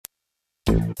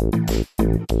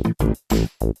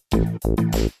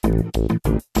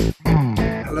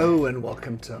Hello and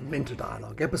welcome to Minter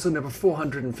Dialogue, episode number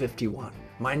 451.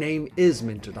 My name is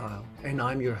Minter Dial and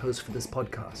I'm your host for this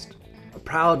podcast, a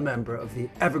proud member of the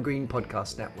Evergreen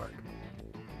Podcast Network.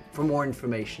 For more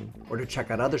information or to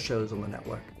check out other shows on the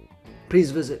network,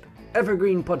 please visit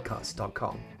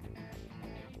evergreenpodcast.com.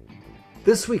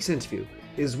 This week's interview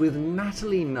is with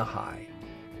Nathalie Nahai,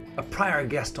 a prior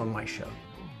guest on my show.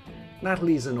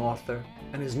 Nathalie is an author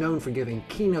and is known for giving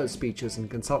keynote speeches and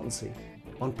consultancy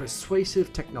on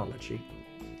persuasive technology,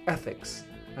 ethics,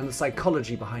 and the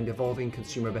psychology behind evolving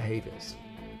consumer behaviors.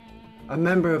 A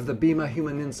member of the BIMA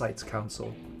Human Insights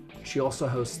Council, she also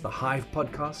hosts the Hive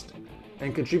podcast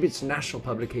and contributes to national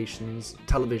publications,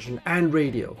 television, and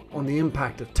radio on the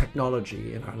impact of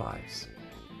technology in our lives.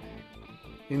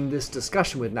 In this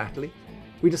discussion with Nathalie,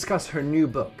 we discuss her new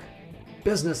book,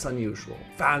 Business Unusual: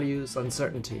 Values,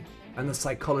 Uncertainty, and the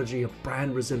Psychology of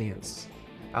Brand Resilience,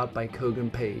 out by Kogan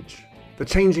Page. The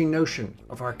changing notion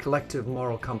of our collective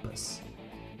moral compass,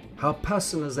 how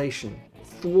personalization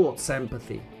thwarts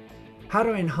empathy, how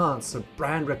to enhance a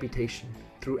brand reputation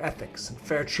through ethics and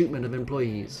fair treatment of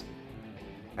employees,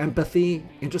 empathy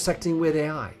intersecting with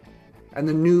AI, and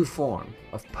the new form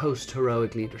of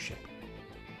post-heroic leadership.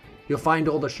 You'll find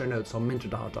all the show notes on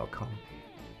minterdial.com.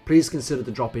 Please consider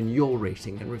to drop in your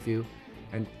rating and review,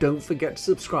 and don't forget to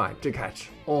subscribe to catch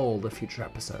all the future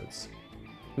episodes.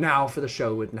 Now for the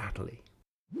show with Nathalie.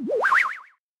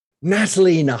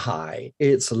 Nathalie Nahai,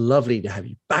 it's lovely to have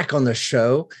you back on the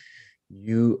show.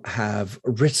 You have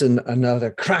written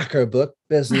another cracker book,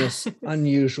 Business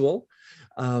Unusual.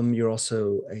 You're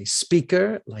also a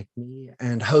speaker like me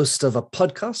and host of a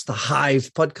podcast, the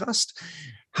Hive podcast.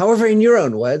 However, in your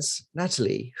own words,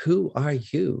 Nathalie, who are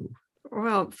you?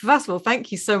 Well, first of all,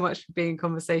 thank you so much for being in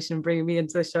conversation and bringing me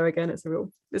into the show again. It's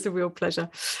a real pleasure.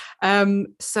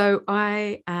 So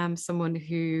I am someone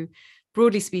who,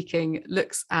 broadly speaking,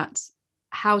 looks at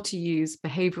how to use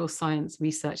behavioral science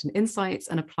research and insights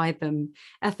and apply them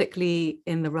ethically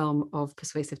in the realm of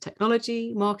persuasive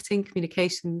technology, marketing,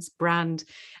 communications, brand,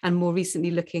 and more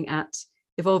recently looking at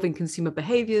evolving consumer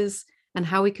behaviors and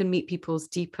how we can meet people's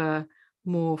deeper,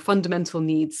 more fundamental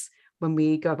needs when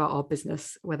we go about our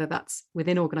business, whether that's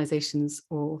within organizations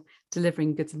or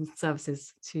delivering goods and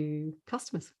services to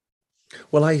customers.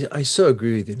 Well, I so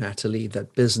agree with you, Nathalie,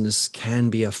 that business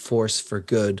can be a force for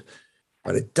good,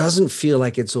 but it doesn't feel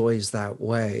like it's always that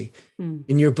way.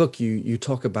 In your book, you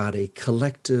talk about a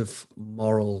collective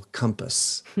moral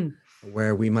compass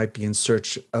where we might be in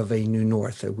search of a new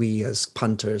north, we as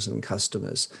punters and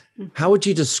customers. How would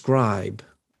you describe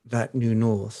that new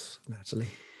north, Nathalie?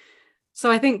 So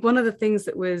I think one of the things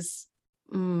that was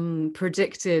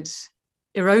predicted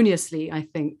erroneously, I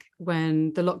think,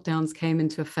 when the lockdowns came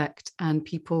into effect and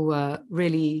people were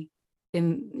really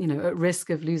at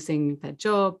risk of losing their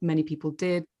job. Many people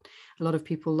did. A lot of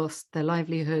people lost their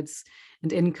livelihoods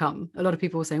and income. A lot of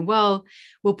people were saying, well,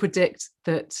 we'll predict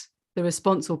that the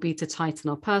response will be to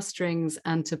tighten our purse strings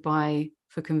and to buy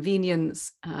for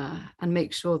convenience and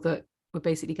make sure that we're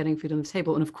basically getting food on the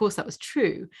table. And of course, that was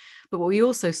true. But what we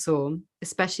also saw,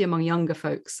 especially among younger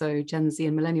folks, so Gen Z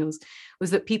and millennials,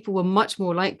 was that people were much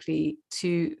more likely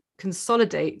to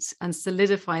consolidate and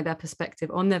solidify their perspective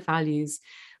on their values,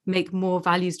 make more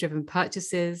values-driven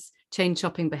purchases, change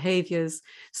shopping behaviors.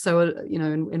 So,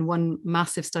 in one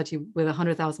massive study with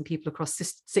 100,000 people across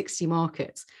 60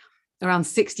 markets, around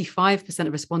 65%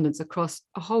 of respondents across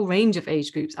a whole range of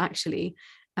age groups actually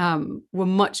were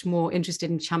much more interested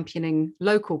in championing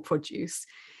local produce.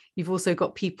 You've also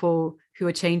got people who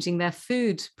are changing their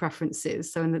food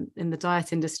preferences. So in the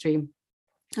diet industry,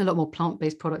 a lot more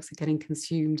plant-based products are getting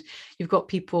consumed. You've got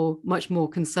people much more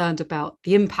concerned about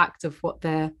the impact of what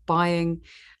they're buying.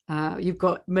 You've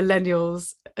got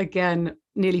millennials, again,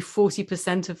 nearly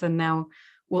 40% of them now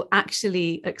will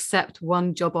actually accept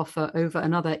one job offer over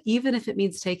another, even if it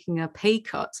means taking a pay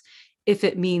cut, if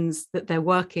it means that they're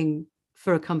working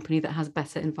for a company that has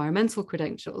better environmental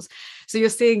credentials. So you're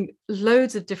seeing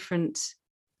loads of different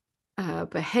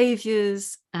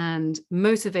behaviors and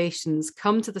motivations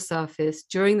come to the surface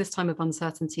during this time of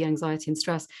uncertainty, anxiety, and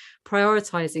stress,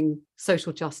 prioritizing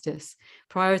social justice,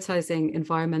 prioritizing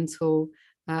environmental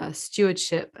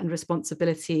stewardship and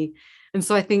responsibility. And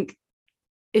so I think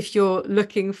if you're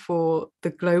looking for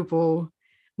the global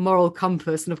moral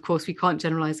compass, and of course we can't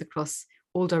generalize across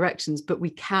all directions, but we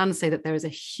can say that there is a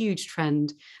huge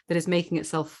trend that is making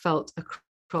itself felt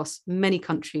across many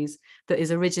countries, that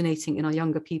is originating in our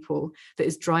younger people, that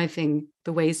is driving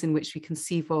the ways in which we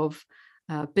conceive of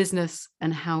business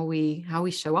and how we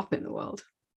show up in the world.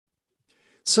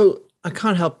 So I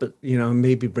can't help but,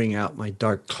 maybe bring out my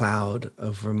dark cloud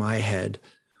over my head,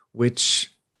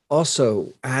 which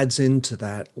also adds into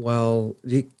that. Well,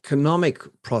 the economic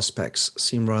prospects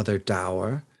seem rather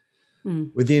dour.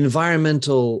 Mm. With the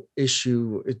environmental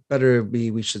issue, it better be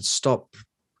we should stop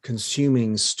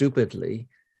consuming stupidly,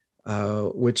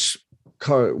 which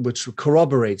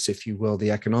corroborates, if you will,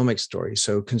 the economic story.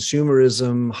 So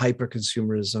consumerism, hyper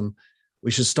consumerism,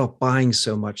 we should stop buying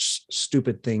so much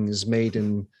stupid things made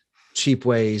in cheap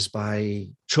ways by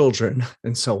children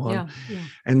and so on. Yeah, yeah.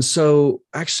 And so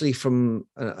actually from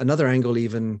another angle,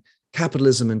 even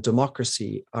capitalism and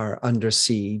democracy are under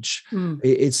siege. Mm.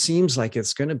 It seems like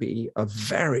it's going to be a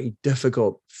very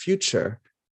difficult future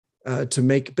to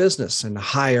make business and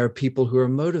hire people who are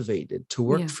motivated to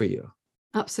work Yeah. for you.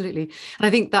 Absolutely. And I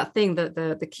think that thing, that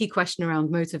the key question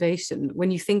around motivation, when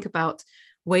you think about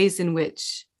ways in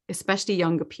which, especially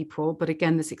younger people, but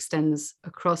again, this extends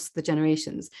across the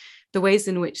generations, the ways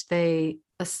in which they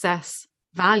assess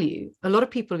value. A lot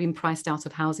of people have been priced out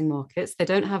of housing markets. They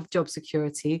don't have job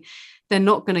security. They're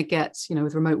not going to get,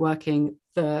 with remote working,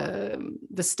 the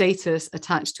status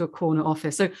attached to a corner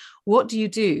office. So what do you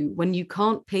do when you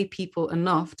can't pay people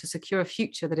enough to secure a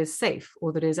future that is safe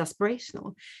or that is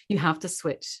aspirational? You have to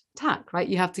switch tack, right?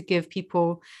 You have to give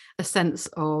people a sense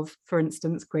of, for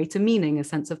instance, greater meaning, a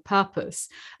sense of purpose,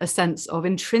 a sense of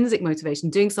intrinsic motivation,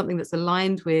 doing something that's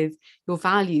aligned with your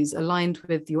values, aligned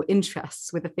with your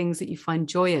interests, with the things that you find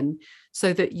joy in,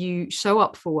 so that you show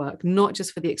up for work, not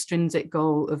just for the extrinsic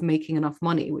goal of making enough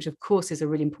money, which of course is a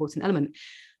really important element,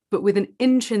 but with an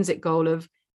intrinsic goal of,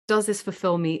 does this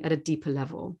fulfill me at a deeper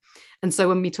level? And so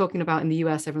when we're talking about in the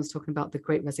US, everyone's talking about the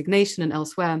Great Resignation and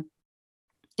elsewhere,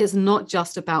 it's not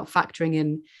just about factoring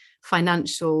in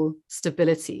financial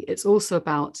stability. It's also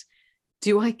about,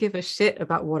 do I give a shit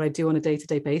about what I do on a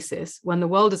day-to-day basis? When the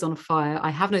world is on fire, I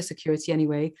have no security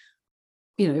anyway.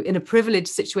 In a privileged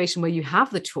situation where you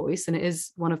have the choice, and it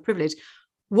is one of privilege,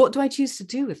 what do I choose to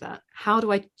do with that? How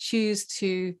do I choose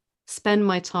to spend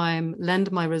my time,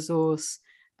 lend my resource,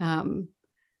 and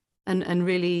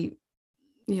really,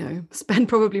 spend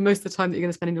probably most of the time that you're going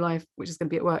to spend in your life, which is going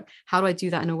to be at work? How do I do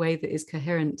that in a way that is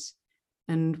coherent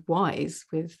and wise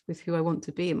with who I want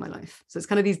to be in my life? So it's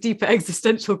kind of these deeper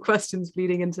existential questions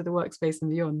bleeding into the workspace and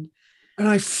beyond. And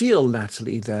I feel,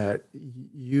 Natalie, that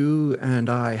you and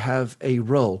I have a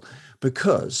role,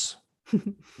 because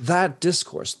this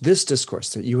discourse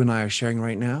that you and I are sharing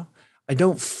right now, I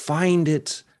don't find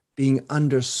it being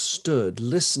understood,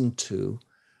 listened to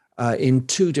in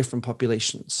two different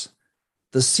populations.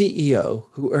 The CEO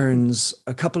who earns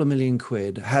a couple of million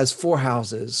quid, has 4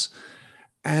 houses,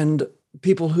 and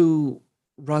people who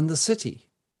run the city,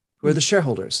 who are the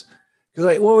shareholders. You're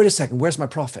like, well, wait a second, where's my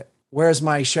profit? Where's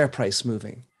my share price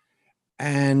moving?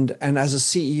 And as a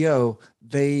CEO,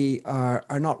 they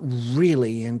are not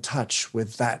really in touch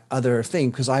with that other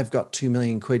thing, because I've got 2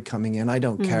 million quid coming in. I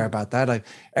don't care about that.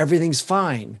 Everything's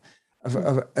fine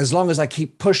as long as I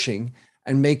keep pushing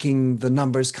and making the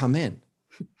numbers come in.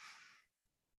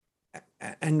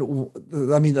 And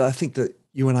I mean, I think that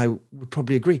you and I would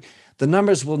probably agree. The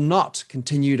numbers will not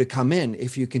continue to come in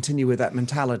if you continue with that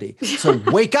mentality. So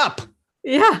wake up.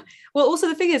 Yeah. Well, also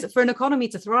the thing is, for an economy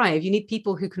to thrive, you need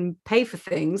people who can pay for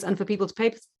things, and for people to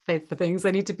pay for things,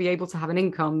 they need to be able to have an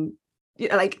income.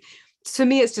 Like, to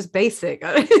me, it's just basic.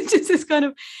 It's just this kind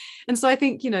of, and so I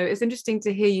think, it's interesting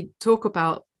to hear you talk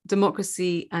about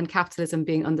democracy and capitalism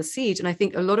being under siege. And I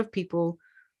think a lot of people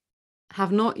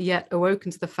have not yet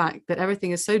awoken to the fact that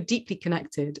everything is so deeply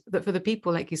connected that for the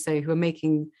people, like you say, who are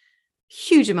making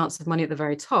huge amounts of money at the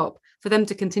very top, for them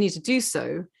to continue to do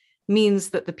so means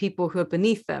that the people who are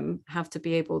beneath them have to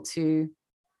be able to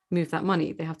move that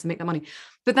money. They have to make that money.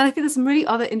 But then I think there's some really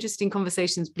other interesting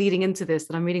conversations bleeding into this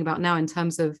that I'm reading about now, in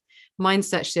terms of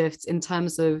mindset shifts, in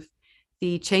terms of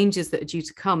the changes that are due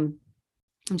to come.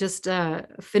 I just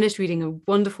finished reading a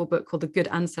wonderful book called The Good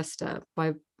Ancestor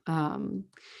by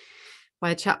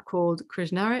a chap called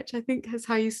Krishnarich, I think is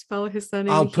how you spell his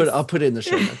surname. I'll put it in the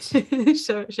show notes.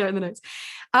 share it in the notes.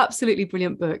 Absolutely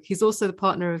brilliant book. He's also the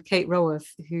partner of Kate Raworth,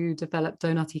 who developed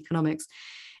Donut Economics.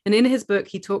 And in his book,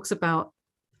 he talks about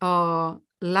our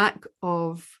lack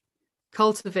of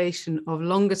cultivation of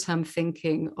longer term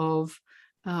thinking, of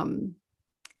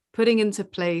putting into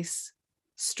place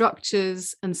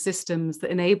structures and systems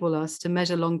that enable us to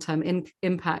measure long-term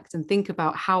impact and think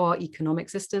about how our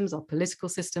economic systems, our political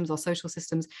systems, our social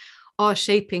systems are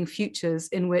shaping futures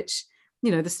in which, the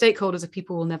stakeholders of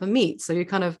people will never meet. So you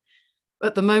kind of,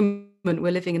 at the moment,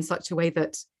 we're living in such a way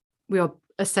that we are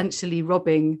essentially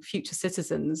robbing future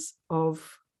citizens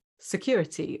of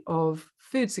security, of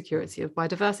food security, of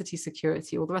biodiversity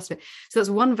security, all the rest of it. So that's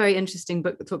one very interesting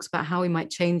book that talks about how we might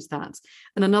change that.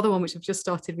 And another one, which I've just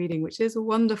started reading, which is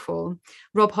wonderful,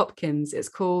 Rob Hopkins, it's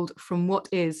called From What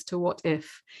Is to What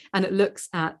If. And it looks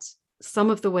at some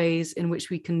of the ways in which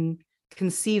we can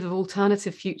conceive of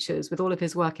alternative futures with all of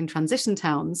his work in transition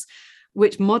towns,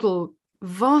 which model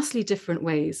vastly different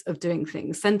ways of doing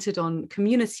things, centered on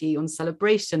community, on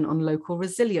celebration, on local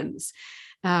resilience.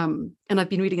 And I've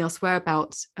been reading elsewhere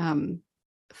about,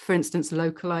 for instance,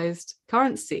 localized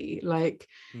currency, like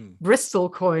Bristol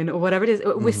coin or whatever it is.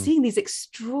 We're seeing these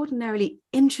extraordinarily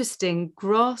interesting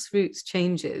grassroots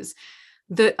changes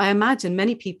that I imagine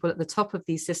many people at the top of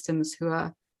these systems who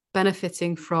are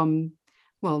benefiting from,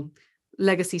 well,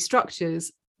 legacy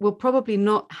structures will probably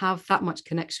not have that much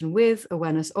connection with,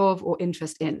 awareness of, or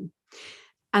interest in.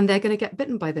 And they're going to get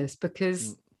bitten by this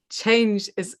because change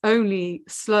is only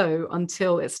slow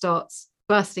until it starts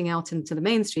bursting out into the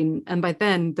mainstream. And by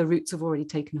then, the roots have already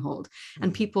taken hold.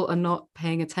 And people are not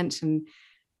paying attention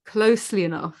closely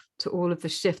enough to all of the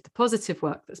shift, the positive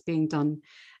work that's being done.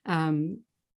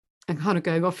 I'm kind of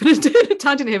going off in a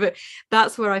tangent here, but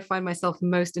that's where I find myself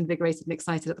most invigorated and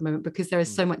excited at the moment, because there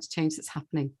is so much change that's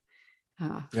happening.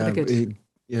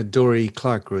 Dory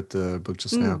Clark wrote the book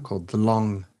just now called The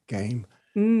Long Game.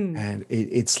 And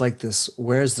it's like this,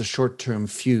 where's the short-term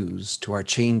fuse to our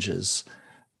changes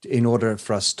in order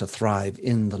for us to thrive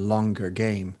in the longer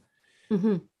game?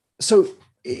 So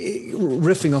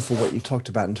riffing off of what you talked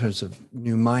about in terms of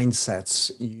new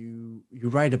mindsets, you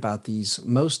write about these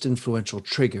most influential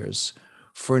triggers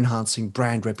for enhancing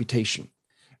brand reputation.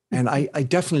 And I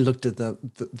definitely looked at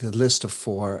the list of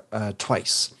 4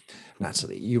 twice.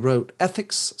 Nathalie, you wrote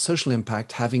ethics, social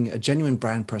impact, having a genuine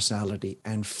brand personality,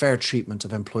 and fair treatment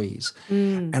of employees.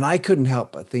 And I couldn't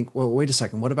help but think, well, wait a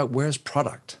second, what about where's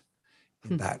product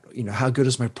in that? How good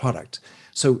is my product?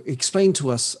 So explain to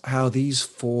us how these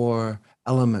 4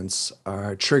 elements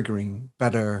are triggering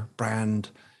better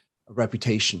brand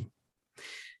reputation.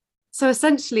 So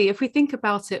essentially, if we think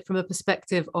about it from a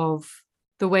perspective of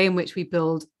the way in which we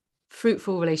build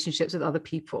fruitful relationships with other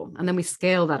people, and then we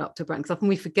scale that up to brand, because often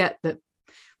we forget that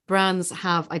brands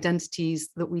have identities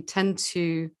that we tend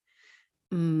to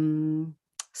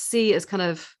see as kind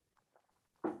of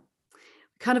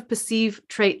perceive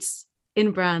traits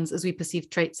in brands as we perceive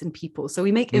traits in people. So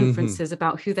we make inferences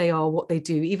about who they are, what they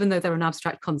do, even though they're an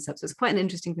abstract concept. So it's quite an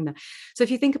interesting thing there. So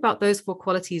if you think about those 4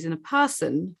 qualities in a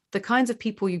person, the kinds of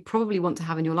people you probably want to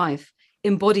have in your life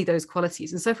embody those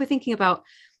qualities. And so if we're thinking about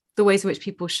the ways in which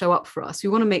people show up for us, we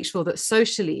want to make sure that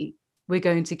socially we're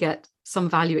going to get some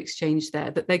value exchange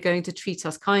there, that they're going to treat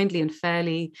us kindly and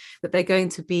fairly, that they're going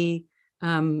to be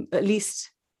at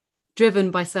least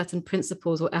driven by certain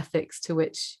principles or ethics to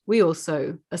which we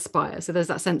also aspire. So there's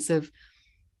that sense of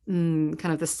kind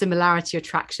of the similarity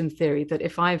attraction theory, that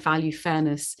if I value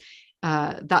fairness,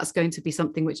 that's going to be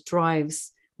something which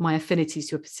drives my affinities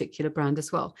to a particular brand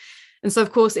as well. And so,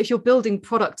 of course, if you're building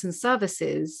products and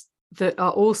services that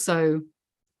are also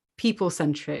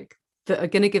people-centric, that are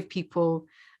going to give people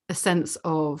a sense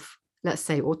of, let's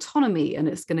say, autonomy, and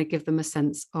it's going to give them a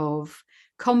sense of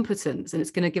competence, and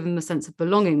it's going to give them a sense of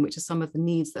belonging, which are some of the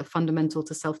needs that are fundamental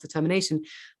to self-determination,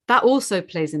 that also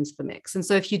plays into the mix. And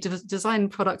so if you design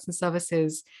products and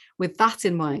services with that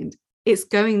in mind, it's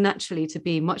going naturally to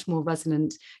be much more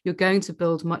resonant. You're going to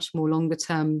build much more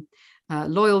longer-term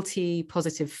loyalty,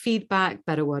 positive feedback,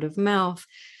 better word of mouth.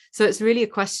 So it's really a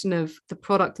question of the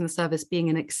product and the service being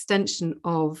an extension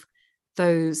of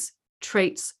those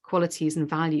traits, qualities, and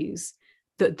values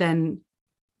that then,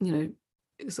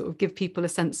 sort of give people a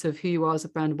sense of who you are as a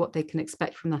brand, what they can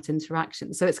expect from that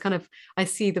interaction. So it's kind of, I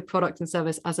see the product and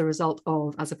service as a result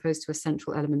of, as opposed to a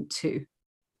central element to.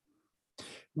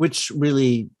 Which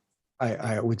really,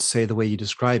 I would say, the way you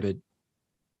describe it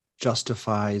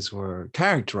justifies or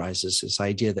characterizes this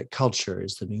idea that culture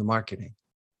is the new marketing.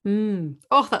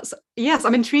 Oh, yes.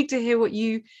 I'm intrigued to hear what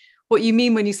you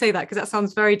mean when you say that, because that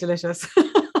sounds very delicious.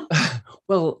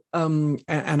 Well, and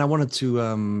I wanted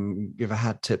to give a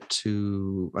hat tip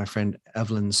to my friend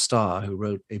Evelyn Starr, who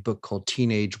wrote a book called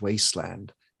Teenage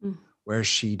Wasteland, where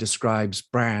she describes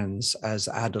brands as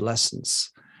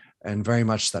adolescents, and very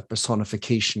much that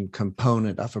personification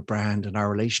component of a brand and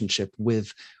our relationship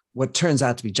with what turns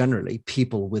out to be generally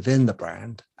people within the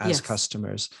brand as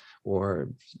customers, or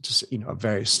just,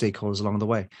 various stakeholders along the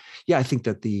way. Yeah, I think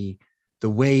that the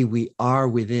way we are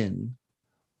within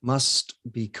must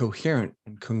be coherent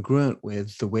and congruent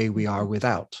with the way we are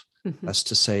without. That's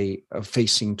to say,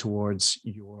 facing towards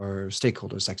your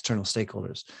stakeholders, external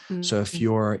stakeholders. So if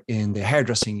you're in the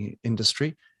hairdressing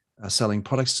industry, selling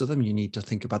products to them. You need to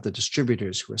think about the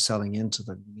distributors who are selling into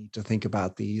them. You need to think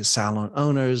about the salon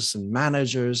owners and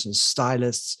managers and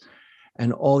stylists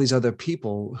and all these other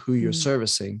people who you're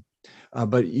servicing.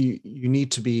 But you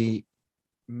need to be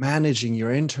managing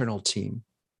your internal team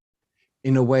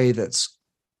in a way that's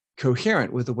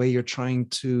coherent with the way you're trying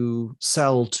to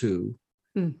sell to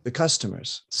the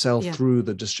customers, sell through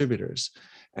the distributors.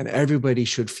 And everybody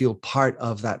should feel part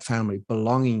of that family,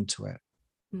 belonging to it.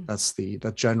 That's the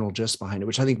general gist behind it,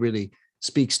 which I think really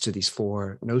speaks to these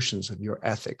 4 notions of your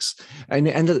ethics. And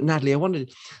Nathalie, I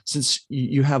wanted, since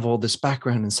you have all this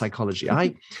background in psychology,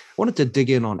 I wanted to dig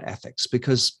in on ethics,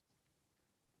 because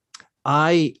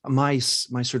my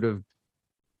sort of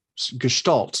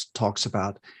gestalt talks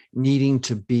about needing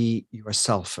to be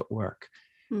yourself at work.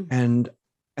 And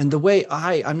the way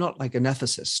I'm not like an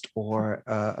ethicist or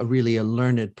a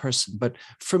learned person, but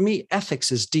for me,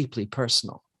 ethics is deeply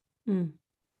personal.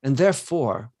 And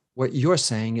therefore, what you're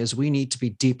saying is we need to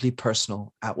be deeply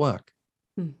personal at work.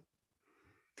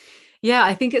 Yeah,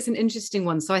 I think it's an interesting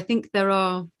one. So I think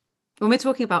when we're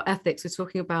talking about ethics, we're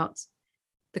talking about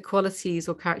the qualities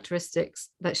or characteristics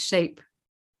that shape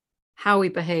how we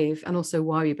behave and also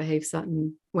why we behave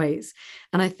certain ways.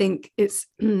 And I think it's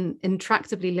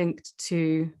intractably linked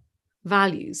to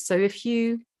values. So if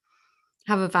you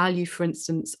have a value, for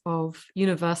instance, of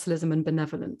universalism and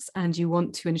benevolence, and you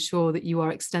want to ensure that you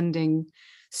are extending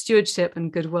stewardship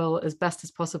and goodwill as best as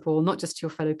possible, not just to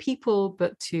your fellow people,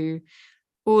 but to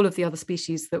all of the other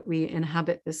species that we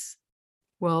inhabit this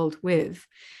world with,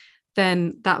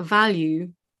 then that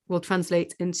value will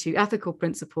translate into ethical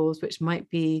principles, which might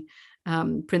be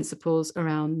principles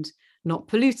around not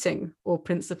polluting, or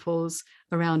principles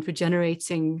around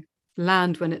regenerating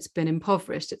land when it's been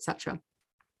impoverished, etc.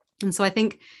 And so I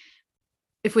think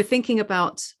if we're thinking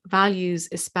about values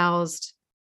espoused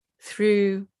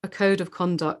through a code of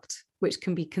conduct, which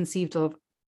can be conceived of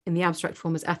in the abstract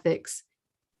form as ethics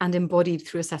and embodied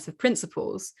through a set of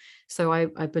principles. So I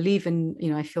believe in,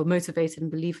 I feel motivated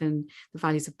and believe in the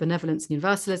values of benevolence and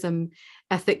universalism.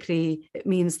 Ethically, it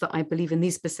means that I believe in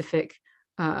these specific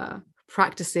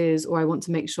practices, or I want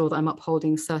to make sure that I'm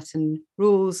upholding certain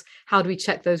rules. How do we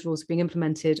check those rules are being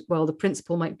implemented? Well, the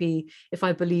principle might be, if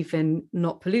I believe in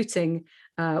not polluting,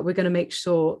 we're going to make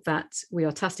sure that we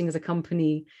are testing as a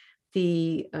company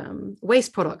the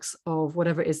waste products of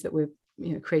whatever it is that we're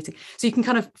creating. So you can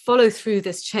kind of follow through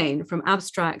this chain from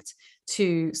abstract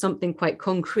to something quite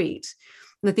concrete.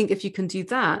 And I think if you can do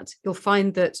that, you'll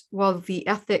find that while the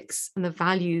ethics and the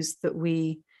values that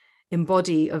we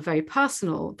embody are very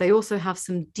personal, they also have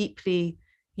some deeply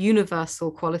universal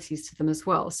qualities to them as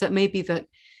well. So it may be that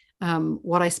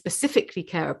what I specifically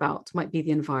care about might be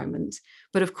the environment,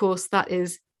 but of course that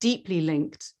is deeply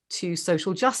linked to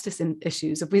social justice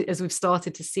issues, as we've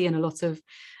started to see in a lot of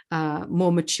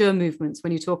more mature movements.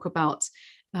 When you talk about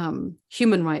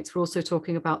human rights, we're also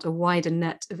talking about a wider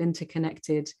net of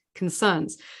interconnected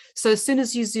concerns. So as soon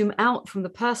as you zoom out from the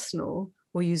personal,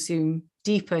 or you zoom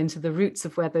deeper into the roots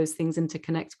of where those things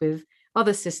interconnect with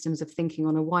other systems of thinking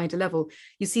on a wider level,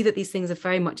 you see that these things are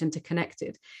very much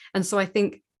interconnected. And so I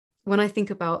think when I think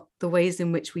about the ways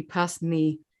in which we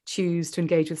personally choose to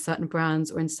engage with certain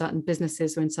brands or in certain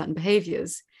businesses or in certain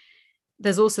behaviors,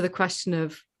 there's also the question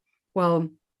of, well,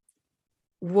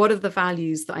 what are the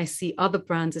values that I see other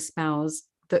brands espouse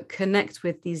that connect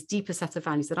with these deeper set of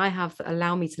values that I have that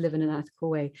allow me to live in an ethical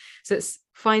way? So it's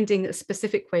finding a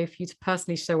specific way for you to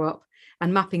personally show up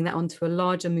and mapping that onto a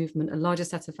larger movement, a larger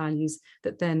set of values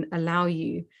that then allow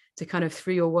you to kind of,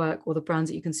 through your work or the brands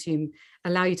that you consume,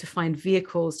 allow you to find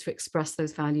vehicles to express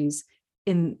those values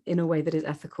in a way that is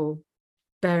ethical,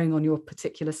 bearing on your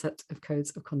particular set of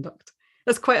codes of conduct.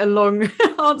 That's quite a long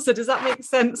answer. Does that make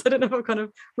sense? I don't know if I've kind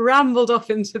of rambled off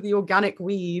into the organic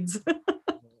weeds.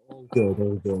 All good,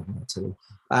 Nathalie.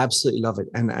 I absolutely love it.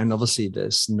 And obviously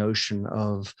this notion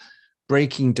of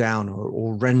breaking down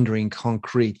or rendering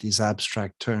concrete these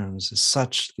abstract terms is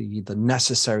such the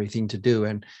necessary thing to do.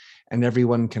 And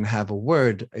everyone can have a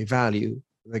word, a value,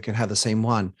 they can have the same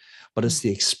one, but it's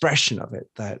the expression of it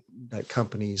that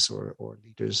companies or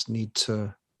leaders need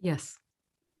to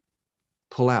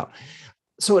pull out.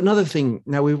 So another thing,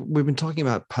 now we've been talking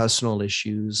about personal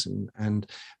issues, and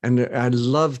I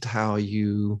loved how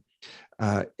you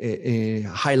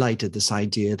highlighted this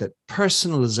idea that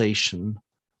personalization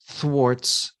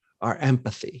thwarts our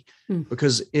empathy.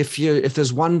 Because if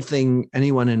there's one thing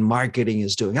anyone in marketing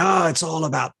is doing, it's all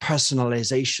about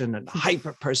personalization and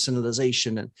hyper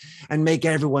personalization and make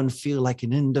everyone feel like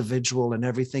an individual and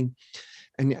everything.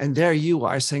 And there you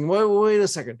are saying, well, wait a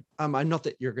second. I'm not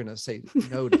that you're going to say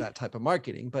no to that type of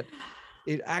marketing, but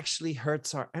it actually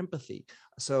hurts our empathy.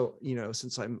 So,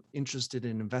 since I'm interested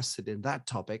and invested in that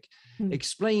topic,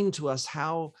 explain to us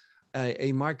how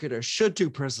a marketer should do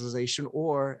personalization,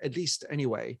 or at least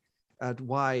anyway,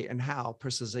 why and how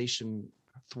personalization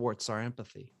thwarts our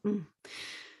empathy.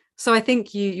 So I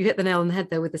think you hit the nail on the head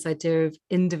there with this idea of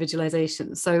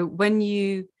individualization. So when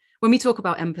we talk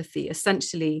about empathy,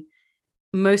 essentially,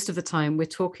 most of the time we're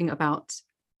talking about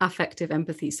affective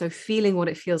empathy. So feeling what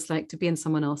it feels like to be in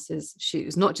someone else's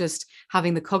shoes, not just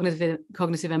having the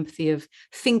cognitive empathy of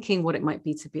thinking what it might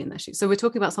be to be in their shoes. So we're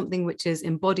talking about something which is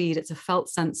embodied. It's a felt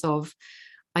sense of,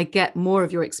 I get more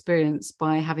of your experience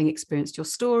by having experienced your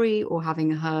story or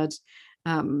having heard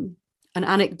an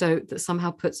anecdote that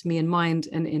somehow puts me in mind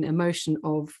and in emotion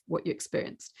of what you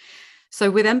experienced.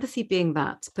 So with empathy being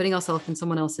that, putting ourselves in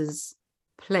someone else's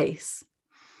place,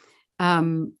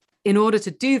 in order to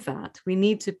do that, we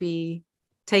need to be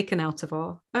taken out of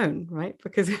our own, right?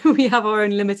 Because we have our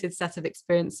own limited set of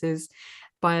experiences,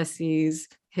 biases,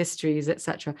 histories,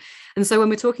 etc. And so when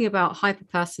we're talking about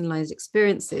hyper-personalized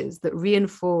experiences that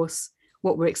reinforce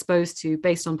what we're exposed to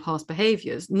based on past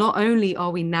behaviors, not only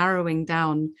are we narrowing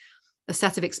down a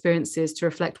set of experiences to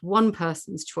reflect one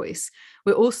person's choice,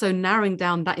 we're also narrowing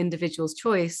down that individual's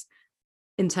choice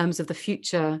in terms of the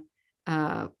future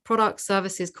products,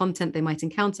 services, content they might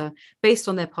encounter based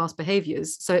on their past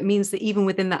behaviors. So it means that even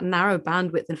within that narrow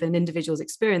bandwidth of an individual's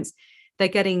experience, they're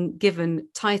getting given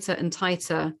tighter and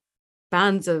tighter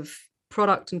bands of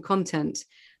product and content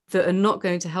that are not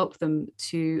going to help them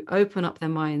to open up their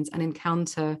minds and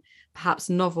encounter perhaps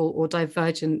novel or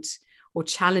divergent or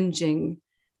challenging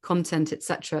content,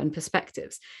 etc., and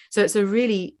perspectives. So it's a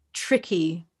really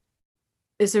tricky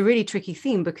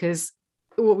theme, because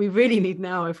what we really need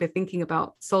now, if we're thinking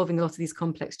about solving a lot of these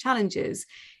complex challenges,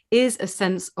 is a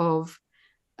sense of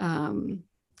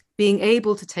being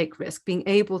able to take risk, being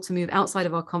able to move outside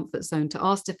of our comfort zone, to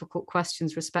ask difficult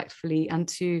questions respectfully, and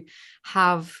to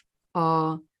have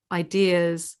our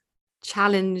ideas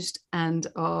challenged and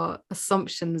our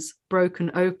assumptions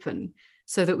broken open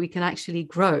so that we can actually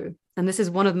grow. And this is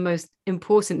one of the most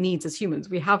important needs as humans.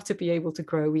 We have to be able to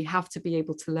grow, we have to be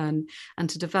able to learn and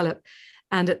to develop.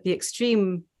 And at the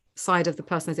extreme side of the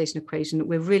personalization equation,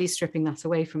 we're really stripping that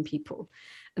away from people.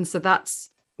 And so that's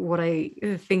what I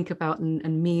think about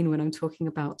and mean when I'm talking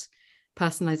about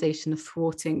personalization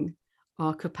thwarting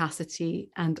our capacity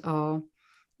and our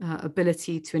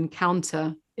ability to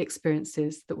encounter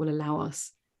experiences that will allow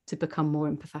us to become more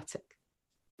empathetic.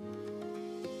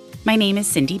 My name is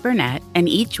Cindy Burnett, and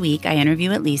each week I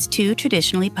interview at least 2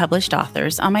 traditionally published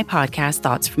authors on my podcast,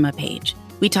 Thoughts from a Page.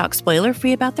 We talk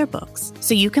spoiler-free about their books,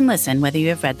 so you can listen whether you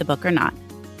have read the book or not.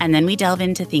 And then we delve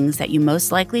into things that you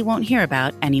most likely won't hear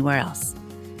about anywhere else.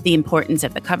 The importance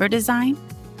of the cover design,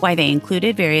 why they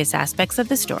included various aspects of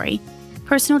the story,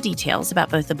 personal details about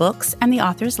both the books and the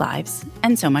authors' lives,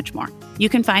 and so much more. You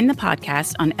can find the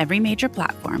podcast on every major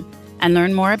platform and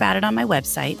learn more about it on my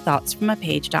website,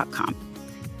 thoughtsfromapage.com.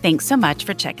 Thanks so much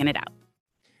for checking it out.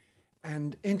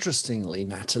 And interestingly,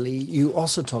 Nathalie, you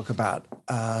also talk about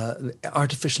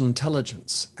artificial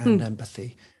intelligence and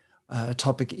empathy, a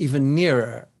topic even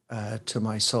nearer to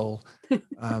my soul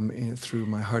through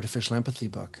my Artificial Empathy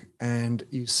book. And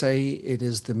you say it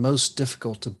is the most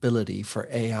difficult ability for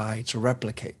AI to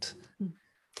replicate.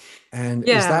 And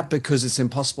is that because it's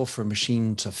impossible for a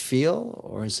machine to feel,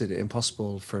 or is it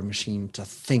impossible for a machine to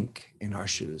think in our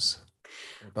shoes?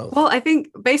 Both? Well, I think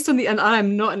based on and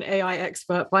I'm not an AI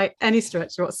expert by any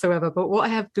stretch whatsoever, but what I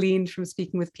have gleaned from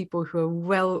speaking with people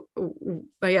who are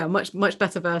much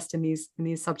better versed in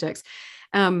these subjects,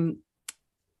 I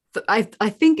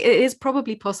think it is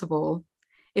probably possible,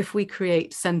 if we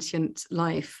create sentient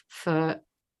life, for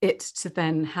it to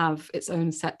then have its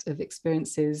own set of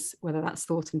experiences, whether that's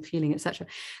thought and feeling, etc.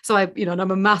 So and I'm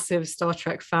a massive Star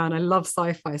Trek fan. I love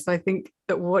sci-fi. So I think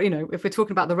that if we're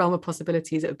talking about the realm of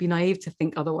possibilities, it would be naive to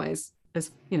think otherwise,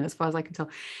 as far as I can tell.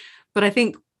 But I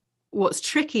think what's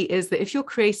tricky is that if you're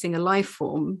creating a life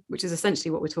form, which is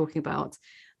essentially what we're talking about,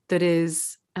 that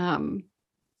is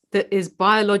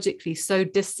biologically so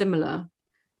dissimilar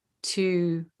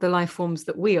to the life forms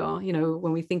that we are.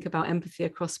 When we think about empathy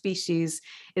across species,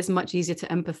 it's much easier to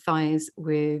empathize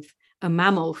with a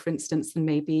mammal, for instance, than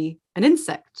maybe an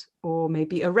insect or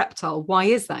maybe a reptile. Why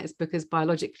is that? It's because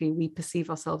biologically we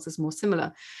perceive ourselves as more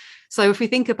similar. So if we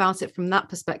think about it from that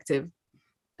perspective,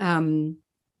 I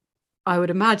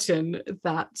would imagine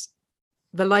that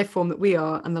the life form that we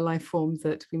are and the life form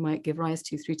that we might give rise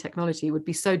to through technology would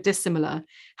be so dissimilar.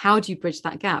 How do you bridge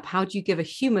that gap? How do you give a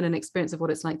human an experience of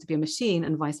what it's like to be a machine,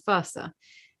 and vice versa?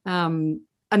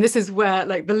 and this is where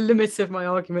like the limit of my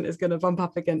argument is going to bump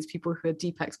up against people who are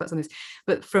deep experts on this,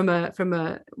 but from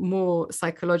a more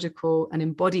psychological and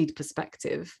embodied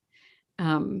perspective,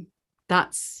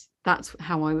 that's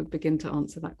how I would begin to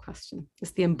answer that question.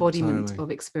 It's the embodiment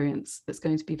of experience that's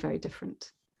going to be very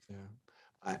different.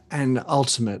 Yeah. And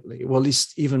ultimately, well, at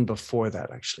least even before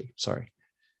that, actually,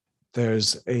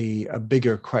 there's a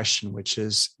bigger question, which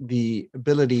is the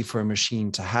ability for a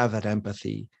machine to have that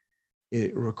empathy.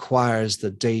 It requires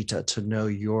the data to know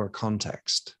your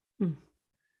context.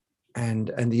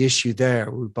 And the issue there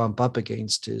we bump up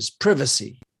against is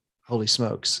privacy. Holy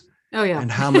smokes. Oh yeah.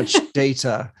 And how much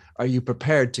data are you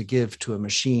prepared to give to a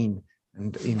machine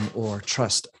or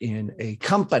trust in a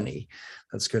company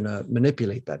that's going to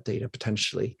manipulate that data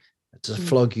potentially to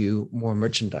flog you more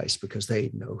merchandise because they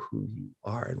know who you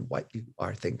are and what you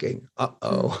are thinking.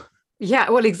 Yeah,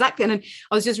 well, exactly. And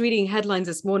I was just reading headlines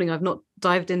this morning. I've not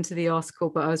dived into the article,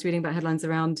 but I was reading about headlines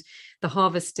around the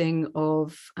harvesting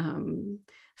of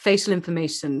facial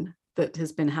information that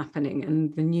has been happening,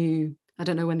 and the new, I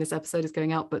don't know when this episode is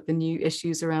going out, but the new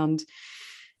issues around,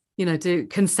 do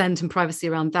consent and privacy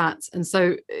around that. And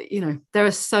so, there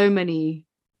are so many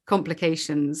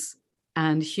complications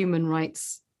and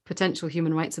potential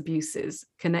human rights abuses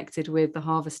connected with the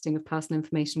harvesting of personal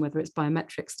information, whether it's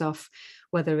biometric stuff,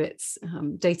 whether it's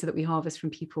data that we harvest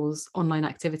from people's online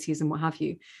activities and what have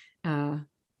you.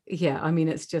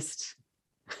 It's just,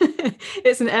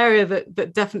 it's an area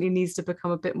that definitely needs to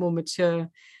become a bit more mature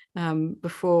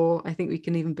before I think we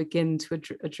can even begin to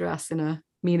address in a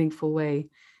meaningful way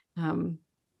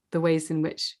the ways in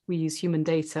which we use human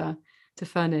data to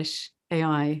furnish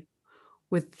AI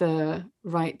with the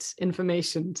right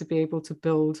information to be able to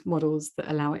build models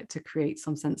that allow it to create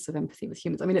some sense of empathy with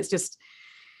humans. I mean, it's just,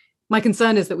 my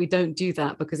concern is that we don't do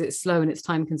that because it's slow and it's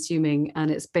time consuming and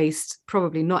it's based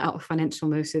probably not out of financial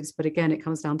motives, but again, it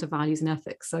comes down to values and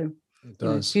ethics. So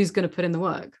who's going to put in the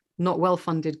work? Not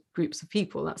well-funded groups of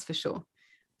people, that's for sure.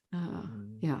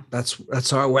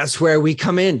 That's where we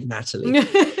come in, Natalie.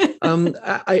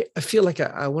 I feel like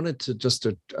I wanted to just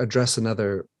address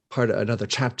another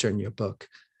chapter in your book,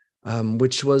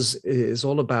 which is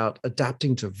all about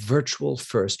adapting to virtual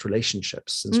first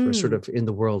relationships, since we're sort of in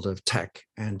the world of tech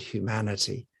and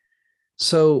humanity.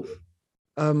 So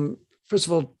first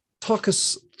of all, talk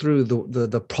us through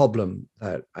the problem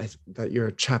that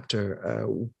your chapter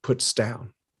puts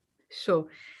down. Sure.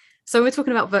 So we're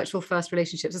talking about virtual first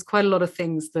relationships. There's quite a lot of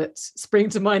things that spring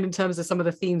to mind in terms of some of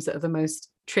the themes that are the most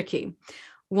tricky.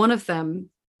 One of them,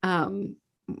 and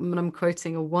I'm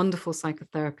quoting a wonderful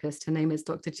psychotherapist, her name is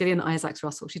Dr. Gillian Isaacs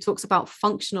Russell. She talks about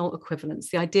functional equivalence,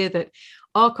 the idea that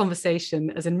our conversation,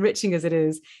 as enriching as it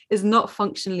is not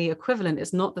functionally equivalent.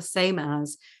 It's not the same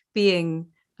as being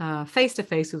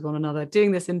face-to-face with one another,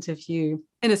 doing this interview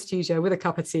in a studio with a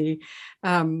cup of tea,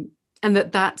 and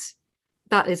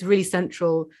that is really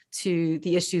central to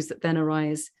the issues that then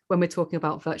arise when we're talking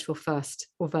about virtual first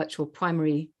or virtual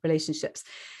primary relationships.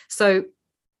 So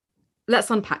let's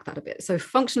unpack that a bit. So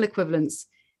functional equivalence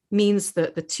means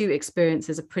that the two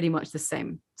experiences are pretty much the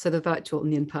same. So the virtual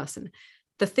and the in-person.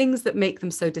 The things that make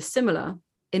them so dissimilar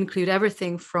include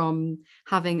everything from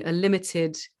having a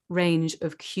limited range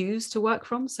of cues to work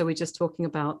from. So we're just talking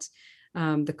about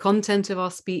the content of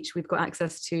our speech we've got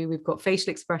access to. We've got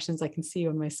facial expressions I can see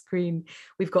on my screen.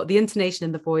 We've got the intonation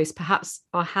in the voice, perhaps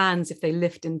our hands if they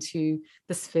lift into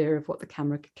the sphere of what the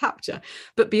camera could capture.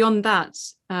 But beyond that,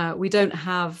 we don't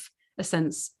have a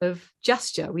sense of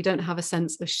gesture. We don't have a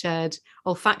sense of shared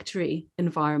olfactory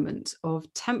environment,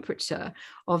 of temperature,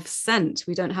 of scent.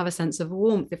 We don't have a sense of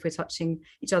warmth if we're touching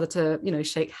each other to,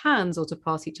 shake hands or to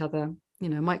pass each other, a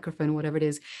microphone or whatever it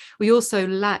is. We also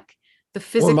lack the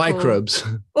physical,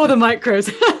 or the microbes.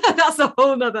 That's a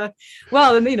whole nother.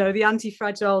 Well, and the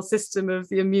anti-fragile system of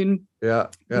the immune. Yeah.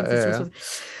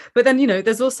 But then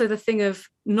there's also the thing of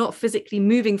not physically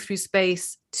moving through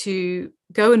space to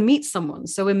go and meet someone.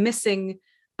 So we're missing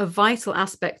a vital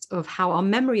aspect of how our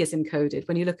memory is encoded.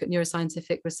 When you look at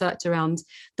neuroscientific research around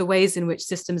the ways in which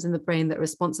systems in the brain that are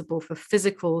responsible for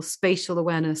physical, spatial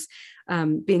awareness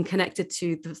being connected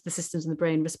to the systems in the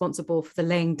brain responsible for the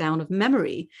laying down of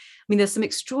memory. I mean, there's some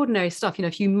extraordinary stuff.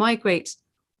 If you migrate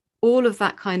all of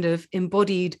that kind of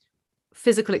embodied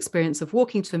physical experience of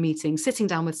walking to a meeting, sitting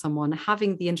down with someone,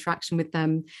 having the interaction with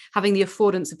them, having the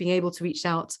affordance of being able to reach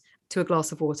out to a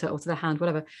glass of water or to the hand,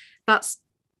 whatever, that's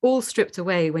all stripped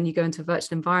away when you go into a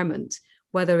virtual environment,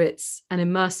 whether it's an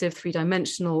immersive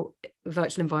 3-dimensional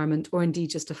virtual environment or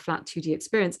indeed just a flat 2D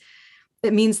experience.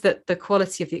 It means that the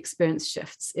quality of the experience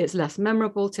shifts. It's less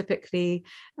memorable typically.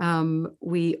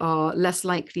 We are less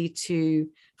likely to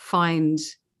find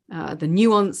the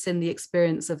nuance in the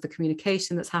experience of the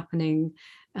communication that's happening.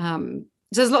 So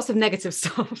there's lots of negative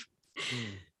stuff.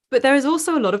 But there is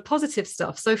also a lot of positive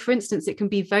stuff. So for instance, it can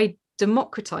be very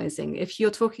democratizing. If you're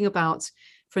talking about,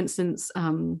 for instance,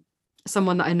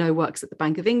 someone that I know works at the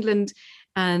Bank of England,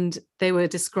 and they were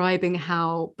describing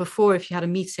how before, if you had a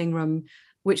meeting room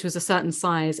which was a certain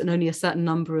size and only a certain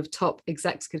number of top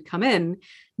execs could come in,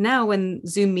 now when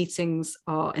Zoom meetings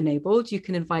are enabled, you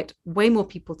can invite way more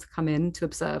people to come in to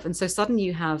observe. And so suddenly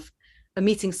you have a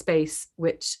meeting space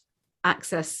which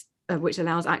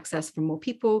allows access from more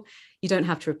people. You don't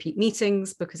have to repeat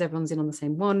meetings because everyone's in on the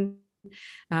same one.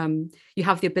 You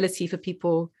have the ability for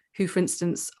people who, for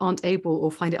instance, aren't able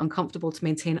or find it uncomfortable to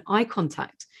maintain eye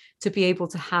contact to be able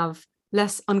to have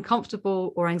less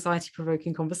uncomfortable or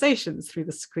anxiety-provoking conversations through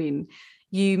the screen.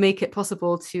 You make it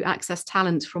possible to access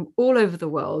talent from all over the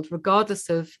world, regardless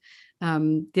of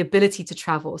the ability to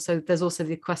travel. So there's also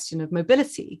the question of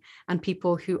mobility and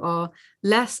people who are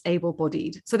less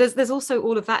able-bodied. So there's also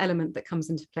all of that element that comes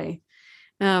into play.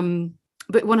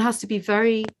 But one has to be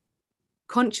very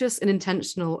conscious and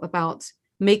intentional about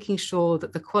making sure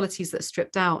that the qualities that are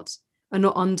stripped out are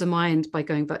not undermined by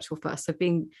going virtual first. So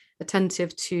being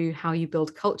attentive to how you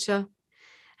build culture,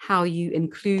 how you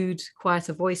include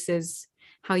quieter voices,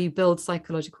 how you build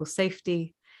psychological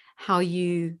safety, how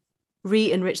you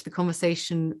re-enrich the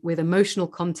conversation with emotional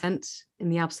content in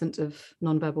the absence of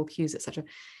nonverbal cues, etc.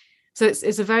 So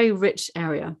it's a very rich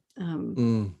area.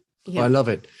 I love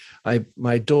it.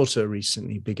 My daughter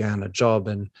recently began a job,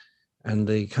 and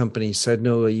the company said,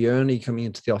 no, you're only coming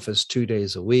into the office 2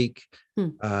 days a week.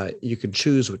 You can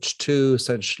choose which two,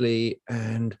 essentially.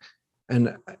 And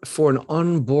for an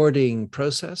onboarding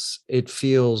process, it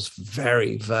feels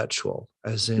very virtual,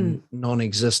 as in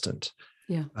non-existent.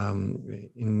 Yeah.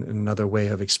 In another way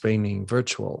of explaining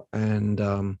virtual. And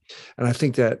I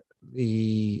think that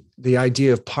the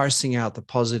idea of parsing out the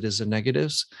positives and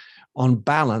negatives, on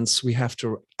balance, we have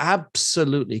to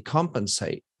absolutely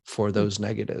compensate for those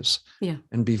negatives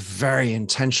and be very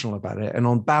intentional about it. And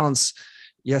on balance,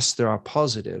 yes, there are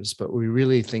positives, but we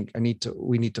really think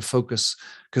we need to focus,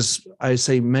 because I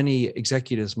say many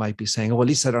executives might be saying, oh, well, at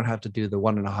least I don't have to do the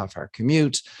 1.5 hour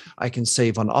commute. I can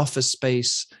save on office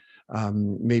space.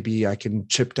 Maybe I can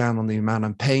chip down on the amount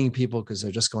I'm paying people because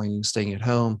they're just going and staying at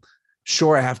home.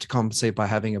 Sure, I have to compensate by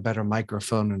having a better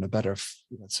microphone and a better,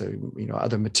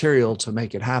 other material to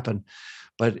make it happen.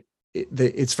 But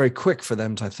it's very quick for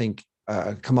them to, I think,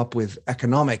 come up with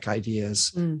economic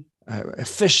ideas,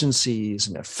 efficiencies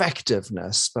and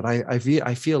effectiveness. But I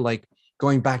feel like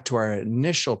going back to our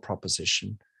initial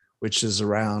proposition, which is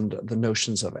around the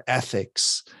notions of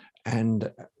ethics and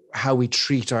how we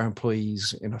treat our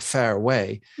employees in a fair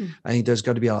way, I think there's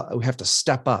got to be we have to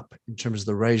step up in terms of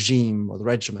the regime or the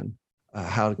regimen,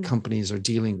 how companies are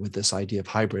dealing with this idea of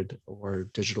hybrid or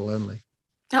digital only.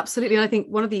 Absolutely. And I think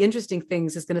one of the interesting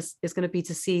things is going to be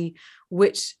to see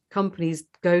which companies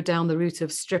go down the route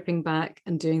of stripping back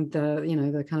and doing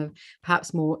the kind of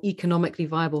perhaps more economically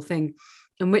viable thing,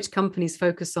 and which companies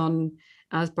focus on,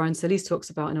 as Brian Solis talks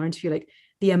about in our interview, like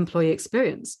the employee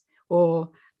experience, or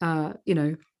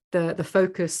the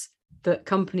focus that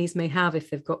companies may have if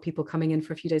they've got people coming in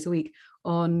for a few days a week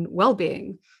on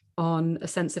well-being, on a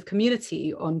sense of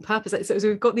community, on purpose. So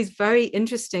we've got these very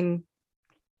interesting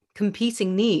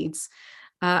competing needs.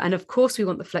 And of course, we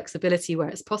want the flexibility where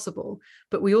it's possible,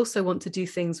 but we also want to do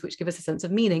things which give us a sense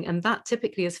of meaning. And that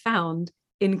typically is found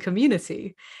in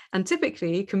community. And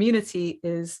typically, community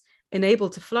is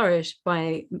enabled to flourish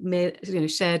by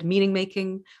shared meaning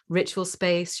making, ritual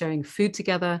space, sharing food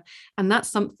together. And that's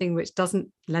something which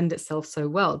doesn't lend itself so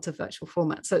well to virtual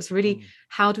formats. So it's really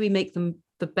how do we make them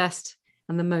the best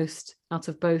and the most out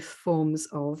of both forms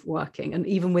of working? And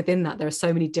even within that, there are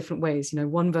so many different ways.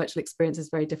 One virtual experience is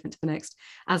very different to the next,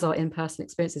 as are in-person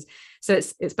experiences. So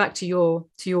it's back to your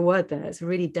word there. It's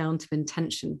really down to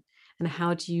intention, and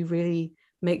how do you really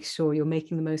make sure you're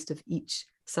making the most of each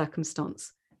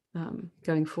circumstance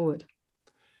going forward.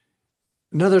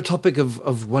 Another topic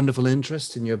of wonderful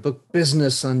interest in your book,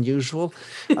 Business Unusual,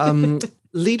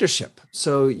 leadership.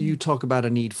 So you talk about a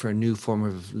need for a new form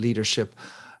of leadership.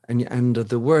 And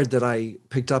the word that I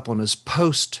picked up on is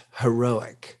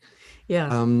post-heroic. Yeah.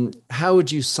 How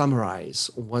would you summarize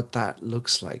what that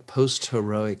looks like,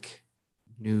 post-heroic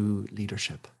new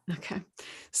leadership? Okay.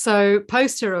 So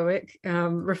post-heroic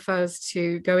refers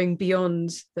to going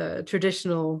beyond the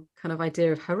traditional kind of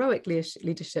idea of heroic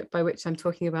leadership, by which I'm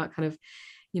talking about kind of,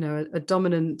 a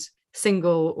dominant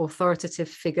single authoritative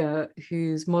figure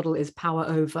whose model is power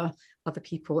over other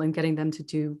people and getting them to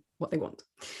do what they want.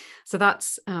 So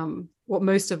that's what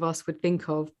most of us would think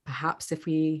of, perhaps, if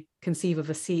we conceive of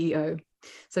a CEO.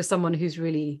 So someone who's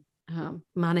really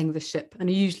manning the ship, and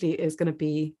usually is going to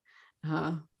be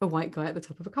a white guy at the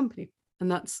top of a company,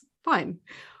 and that's fine.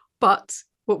 But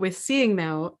what we're seeing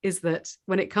now is that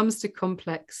when it comes to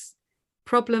complex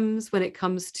problems, when it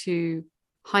comes to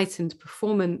heightened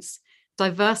performance,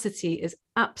 diversity is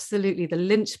absolutely the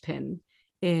linchpin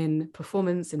in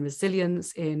performance, in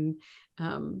resilience, in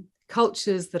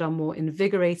cultures that are more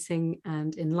invigorating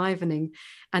and enlivening.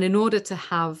 And in order to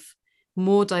have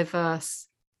more diverse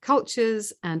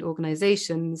cultures and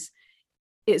organizations,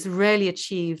 it's rarely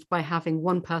achieved by having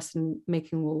one person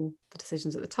making all the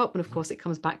decisions at the top. And of course, it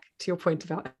comes back to your point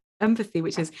about empathy,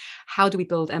 which is, how do we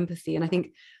build empathy? And I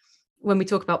think when we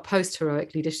talk about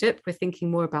post-heroic leadership, we're thinking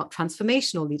more about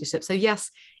transformational leadership. So yes,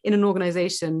 in an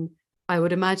organization, I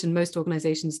would imagine most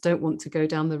organizations don't want to go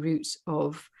down the route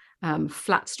of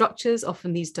flat structures.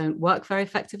 Often these don't work very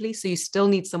effectively. So you still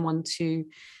need someone to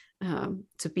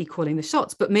be calling the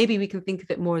shots. But maybe we can think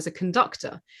of it more as a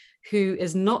conductor who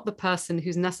is not the person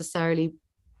who's necessarily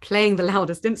playing the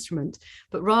loudest instrument,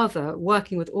 but rather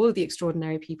working with all of the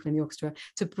extraordinary people in the orchestra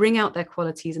to bring out their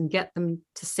qualities and get them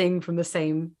to sing from the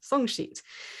same song sheet.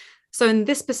 So in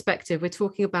this perspective, we're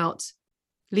talking about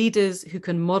leaders who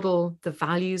can model the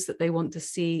values that they want to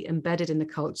see embedded in the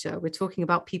culture. We're talking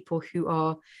about people who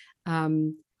are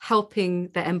helping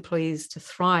their employees to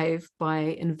thrive by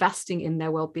investing in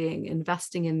their well-being,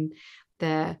 investing in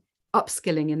their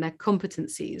upskilling, in their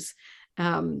competencies,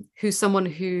 who's someone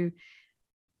who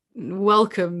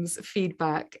welcomes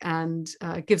feedback and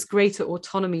gives greater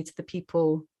autonomy to the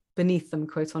people beneath them,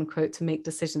 quote unquote, to make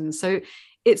decisions. So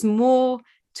it's more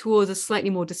towards a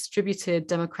slightly more distributed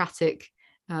democratic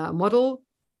model.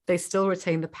 They still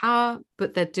retain the power,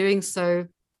 but they're doing so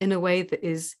in a way that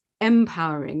is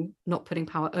empowering, not putting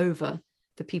power over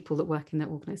the people that work in their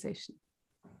organization.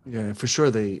 Yeah, for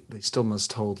sure, they still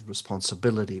must hold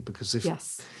responsibility, because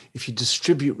if you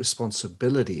distribute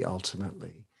responsibility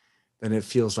ultimately, then it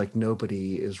feels like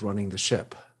nobody is running the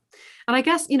ship. And I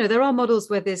guess, there are models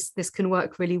where this can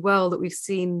work really well that we've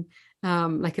seen,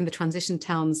 like in the transition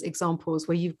towns examples,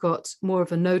 where you've got more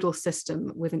of a nodal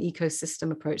system with an ecosystem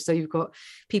approach. So you've got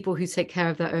people who take care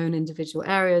of their own individual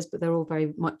areas, but they're all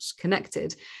very much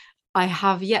connected. I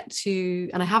have yet to,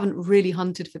 and I haven't really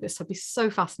hunted for this. I'd be so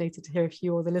fascinated to hear if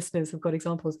you or the listeners have got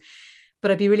examples,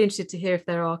 but I'd be really interested to hear if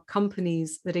there are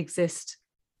companies that exist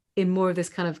in more of this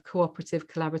kind of cooperative,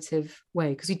 collaborative way,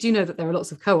 because we do know that there are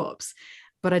lots of co-ops,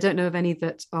 but I don't know of any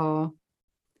that are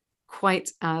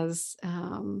quite as,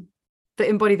 that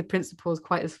embody the principles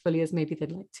quite as fully as maybe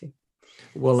they'd like to.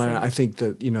 Well, so, I think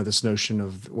that, this notion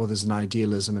of, there's an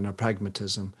idealism and a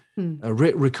pragmatism.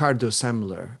 Ricardo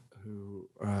Semler, who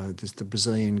is the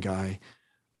Brazilian guy,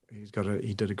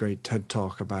 he did a great TED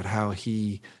talk about how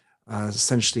he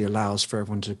essentially allows for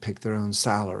everyone to pick their own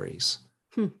salaries.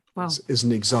 Wow. Is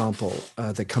an example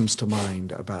that comes to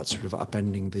mind about sort of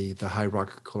upending the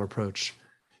hierarchical approach.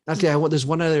 Nathalie, there's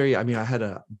one other area. I mean, I had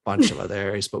a bunch of other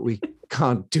areas, but we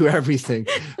can't do everything.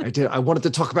 I wanted to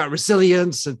talk about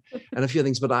resilience and a few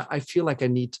things, but I feel like I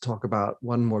need to talk about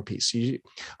one more piece. A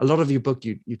lot of your book,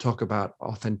 you talk about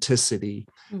authenticity,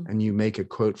 and you make a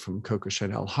quote from Coco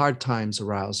Chanel: "Hard times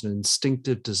arouse an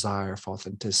instinctive desire for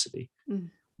authenticity."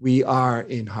 We are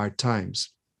in hard times.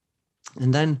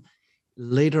 And then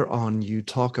later on, you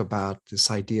talk about this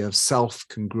idea of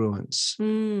self-congruence.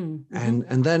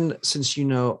 And then, since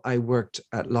I worked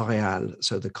at L'Oréal,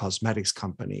 so the cosmetics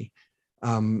company,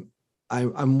 I'm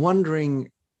wondering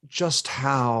just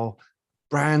how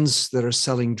brands that are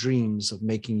selling dreams of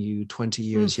making you 20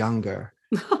 years younger,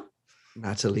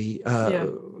 Nathalie,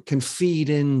 can feed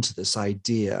into this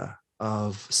idea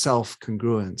of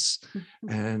self-congruence,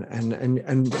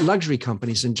 and luxury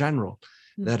companies in general,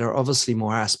 that are obviously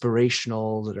more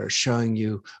aspirational, that are showing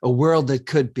you a world that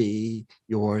could be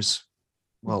yours.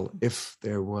 Well, if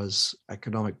there was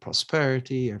economic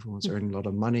prosperity, everyone's earning a lot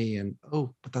of money,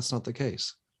 but that's not the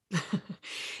case.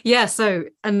 So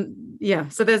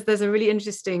there's a really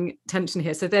interesting tension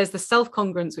here. So there's the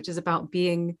self-congruence, which is about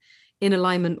being in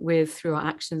alignment with, through our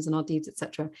actions and our deeds,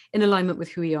 etc., in alignment with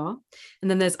who we are.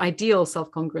 And then there's ideal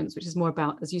self-congruence, which is more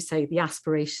about, as you say, the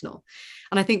aspirational.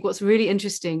 And I think what's really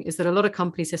interesting is that a lot of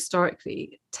companies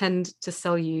historically tend to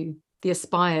sell you the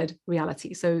aspired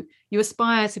reality. So you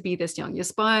aspire to be this young, you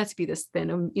aspire to be this thin,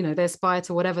 and they aspire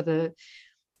to whatever the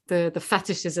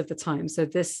fetishes of the time. So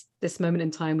this moment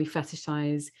in time, we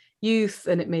fetishize youth,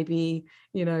 and it may be,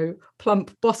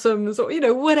 plump bottoms, or,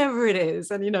 whatever it is.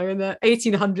 And, in the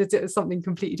 1800s, it was something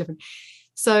completely different.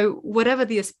 So whatever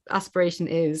the aspiration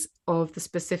is of the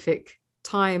specific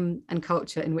time and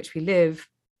culture in which we live,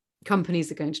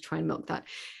 companies are going to try and milk that.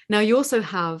 Now, you also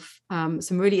have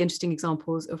some really interesting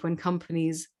examples of when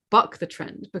companies buck the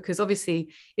trend, because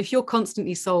obviously, if you're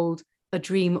constantly sold a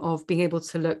dream of being able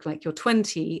to look like you're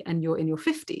 20 and you're in your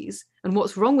 50s, and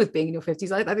what's wrong with being in your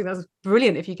 50s? I think that's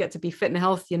brilliant if you get to be fit and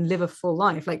healthy and live a full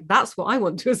life. Like, that's what I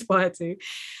want to aspire to.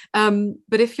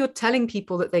 But if you're telling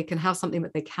people that they can have something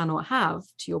that they cannot have,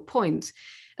 to your point,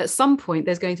 at some point,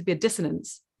 there's going to be a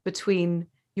dissonance between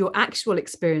your actual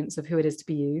experience of who it is to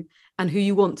be you and who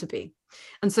you want to be.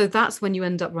 And so that's when you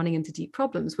end up running into deep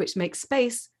problems, which makes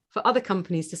space for other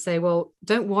companies to say, well,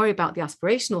 don't worry about the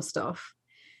aspirational stuff.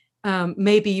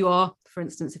 Maybe you are, for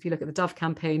instance, if you look at the Dove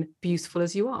campaign, beautiful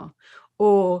as you are.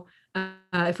 Or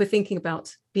if we're thinking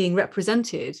about being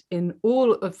represented in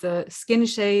all of the skin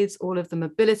shades, all of the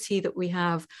mobility that we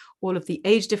have, all of the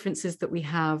age differences that we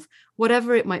have,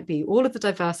 whatever it might be, all of the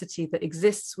diversity that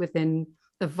exists within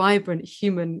a vibrant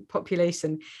human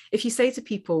population. If you say to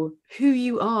people, who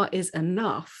you are is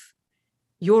enough,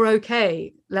 you're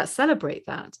okay, let's celebrate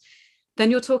that, then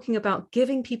you're talking about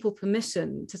giving people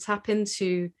permission to tap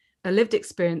into a lived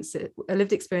experience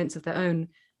of their own,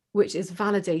 which is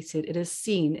validated, it is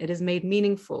seen, it is made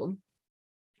meaningful.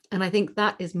 And I think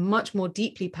that is much more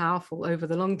deeply powerful over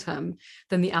the long term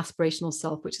than the aspirational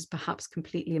self, which is perhaps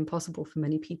completely impossible for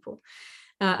many people.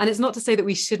 And it's not to say that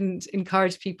we shouldn't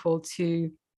encourage people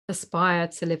to aspire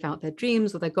to live out their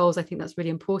dreams or their goals. I think that's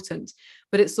really important.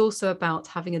 But it's also about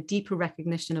having a deeper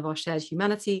recognition of our shared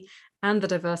humanity and the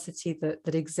diversity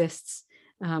that exists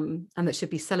and that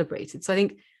should be celebrated. So I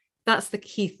think that's the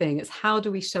key thing. It's how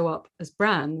do we show up as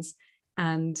brands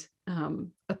and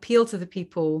appeal to the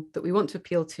people that we want to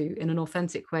appeal to in an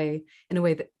authentic way, in a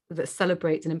way that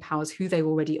celebrates and empowers who they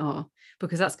already are,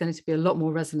 because that's going to be a lot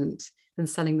more resonant than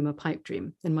selling them a pipe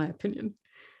dream, in my opinion.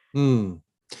 It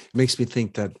makes me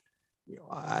think that,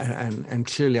 and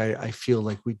clearly I feel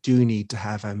like we do need to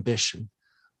have ambition,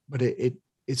 but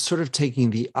it's sort of taking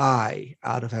the I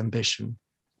out of ambition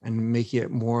and making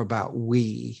it more about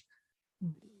we.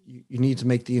 You need to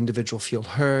make the individual feel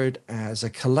heard as a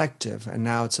collective, and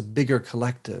now it's a bigger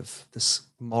collective, this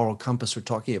moral compass we're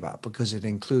talking about, because it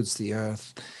includes the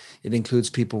earth, it includes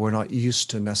people we're not used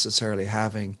to necessarily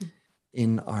having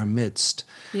in our midst.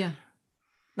 Yeah.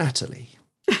 Nathalie,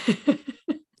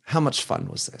 how much fun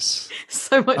was this?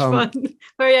 So much fun.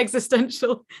 Very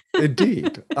existential.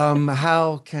 Indeed.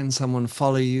 How can someone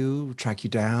follow you, track you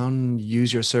down,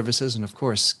 use your services, and of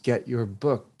course, get your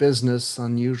book, Business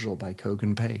Unusual by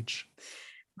Kogan Page?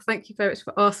 Thank you very much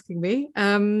for asking me.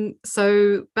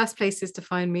 So best places to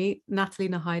find me,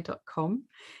 nathalienahai.com.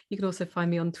 You can also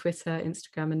find me on Twitter,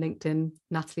 Instagram, and LinkedIn,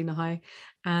 Nathalie Nahai.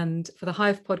 And for the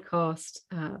Hive podcast,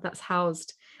 that's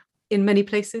housed in many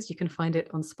places. You can find it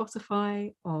on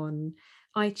Spotify, on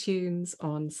iTunes,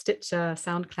 on Stitcher,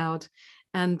 SoundCloud.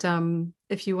 And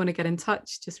if you want to get in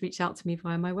touch, just reach out to me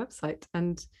via my website.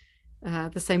 And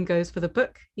the same goes for the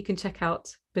book. You can check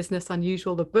out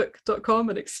businessunusualthebook.com,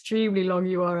 an extremely long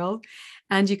URL.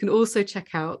 And you can also check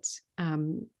out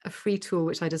a free tool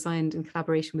which I designed in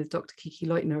collaboration with Dr. Kiki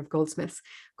Leutner of Goldsmiths,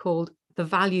 called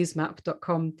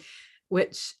thevaluesmap.com,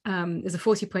 which is a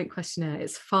 40-point questionnaire.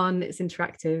 It's fun, it's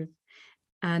interactive,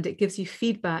 and it gives you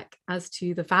feedback as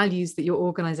to the values that your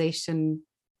organization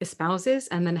espouses,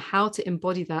 and then how to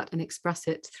embody that and express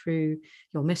it through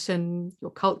your mission, your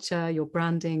culture, your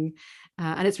branding.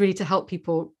 And it's really to help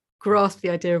people grasp the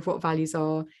idea of what values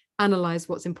are, analyze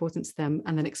what's important to them,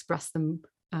 and then express them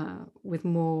with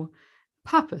more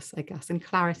purpose, I guess, and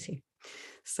clarity.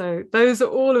 So those are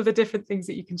all of the different things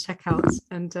that you can check out.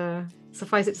 And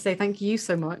suffice it to say, thank you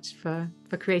so much for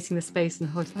creating the space and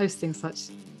hosting such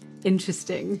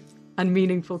interesting and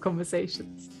meaningful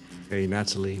conversations. Hey,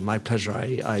 Nathalie, my pleasure.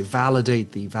 I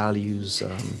validate the values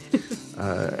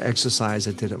exercise.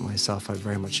 I did it myself. I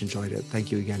very much enjoyed it.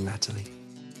 Thank you again, Nathalie.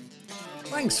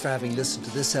 Thanks for having listened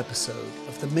to this episode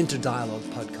of the Minter Dialogue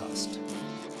podcast.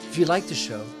 If you like the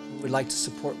show and would like to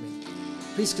support me,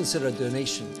 please consider a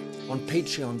donation on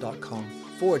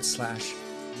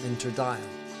patreon.com/MinterDial.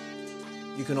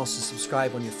 You can also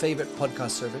subscribe on your favorite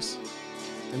podcast service.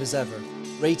 And as ever,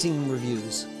 rating and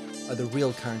reviews are the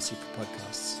real currency for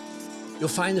podcasts. You'll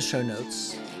find the show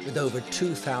notes with over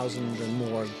 2,000 and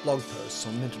more blog posts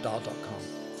on minterdial.com.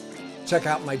 Check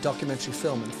out my documentary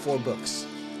film and 4 books,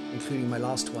 including my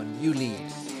last one, You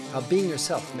Lead, How Being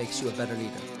Yourself Makes You a Better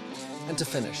Leader. And to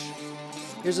finish,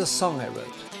 here's a song I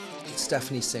wrote with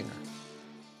Stephanie Singer,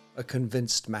 A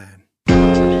Convinced Man.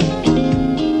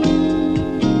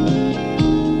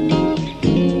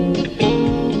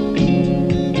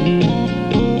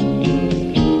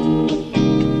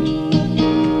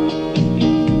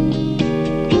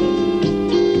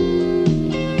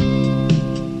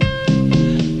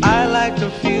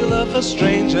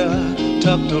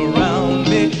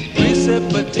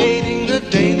 precipitating the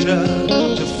danger.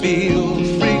 To feel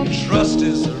free, trust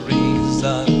is the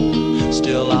reason.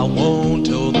 Still I won't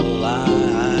toe the line.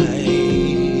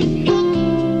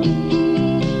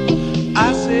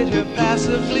 I sit here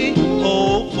passively,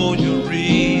 hope for your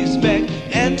respect,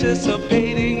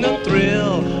 anticipating the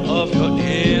thrill of your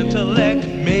intellect.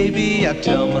 Maybe I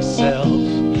tell myself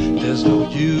there's no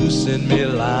use in me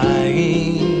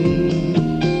lying.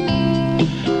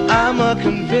 I'm a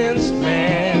convinced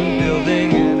man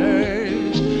building an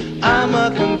urge. I'm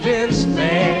a convinced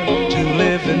man to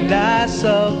live and die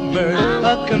submerged.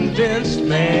 A convinced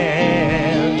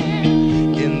man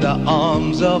in the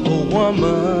arms of a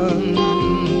woman.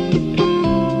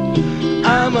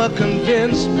 I'm a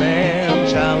convinced man,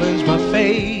 challenge my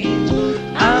fate.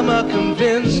 I'm a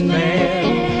convinced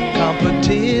man,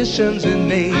 competition's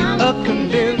innate. A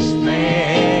convinced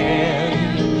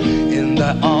man in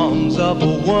the arms of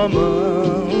a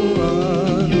woman.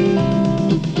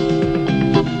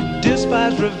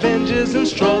 Despise revenges and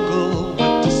struggle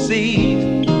with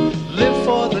deceit. Live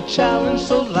for the challenge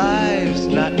so life's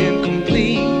not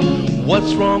incomplete.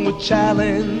 What's wrong with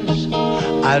challenge?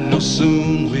 I know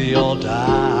soon we all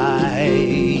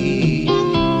die.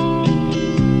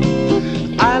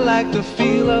 I like the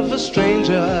feel of a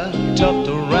stranger tucked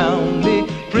around me,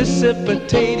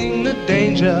 precipitating the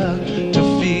danger. To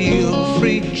feel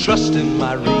free, trust in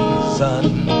my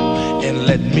reason, and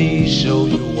let me show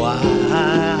you why.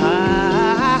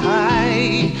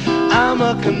 I'm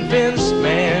a convinced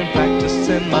man,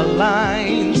 practicing my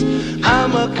lines.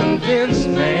 I'm a convinced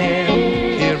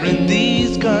man, here in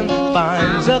these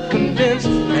confines. A convinced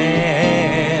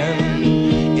man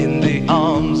in the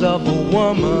arms of a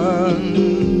woman.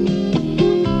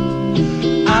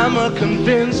 I'm a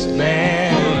convinced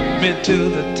man, admit to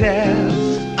the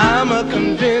test. I'm a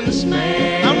convinced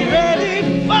man, I'm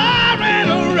ready for an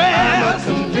arrest.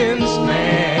 I'm a convinced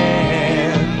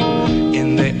man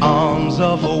in the arms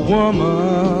of a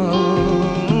woman.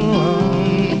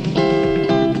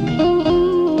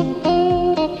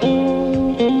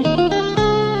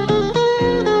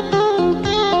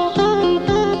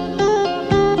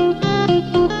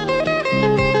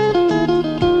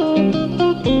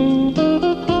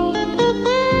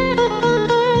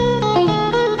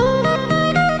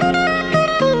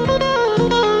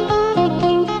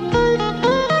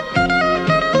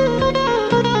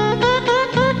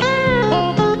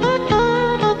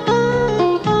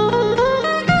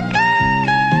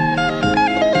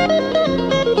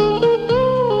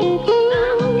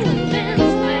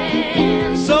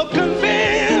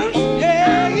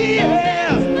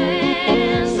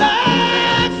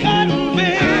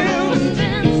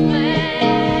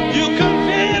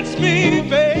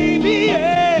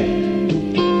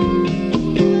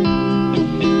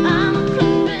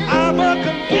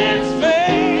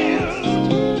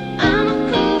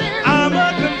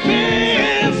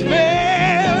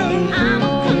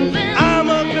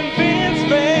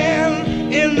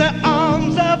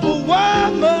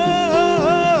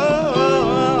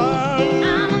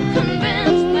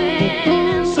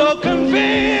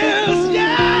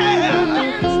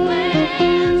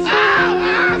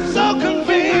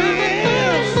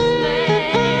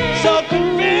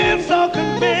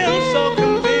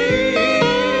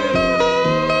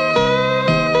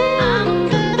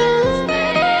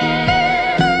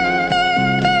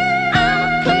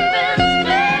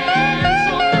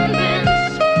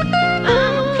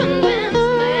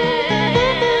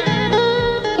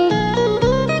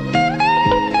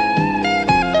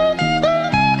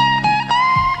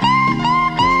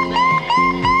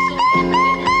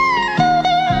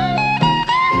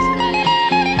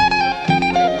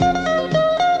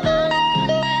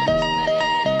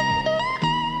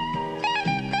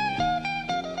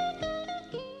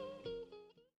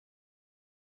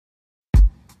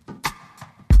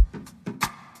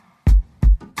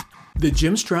 The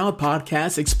Jim Stroud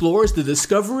Podcast explores the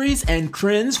discoveries and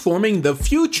trends forming the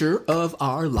future of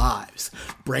our lives.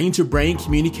 Brain-to-brain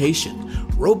communication,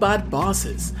 robot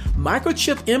bosses,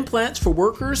 microchip implants for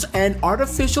workers, and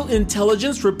artificial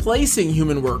intelligence replacing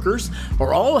human workers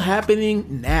are all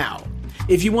happening now.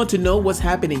 If you want to know what's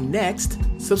happening next,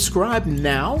 subscribe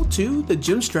now to the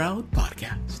Jim Stroud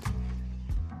Podcast.